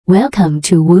Welcome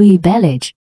to Wuyi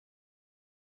Bellage.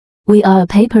 We are a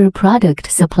paper product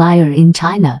supplier in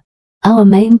China. Our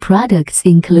main products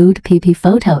include PP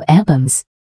photo albums,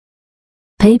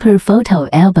 paper photo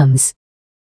albums,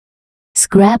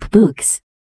 scrapbooks,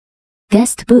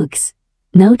 guest books,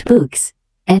 notebooks,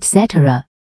 etc.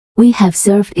 We have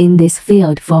served in this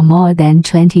field for more than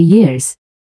 20 years,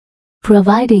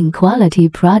 providing quality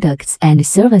products and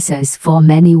services for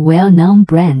many well-known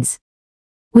brands.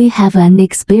 We have an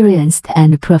experienced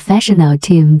and professional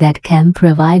team that can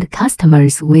provide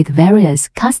customers with various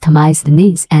customized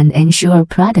needs and ensure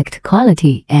product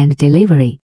quality and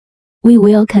delivery. We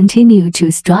will continue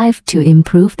to strive to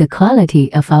improve the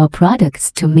quality of our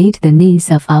products to meet the needs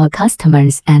of our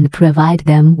customers and provide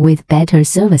them with better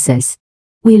services.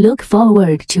 We look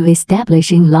forward to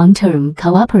establishing long-term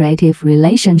cooperative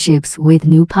relationships with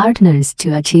new partners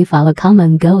to achieve our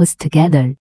common goals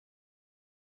together.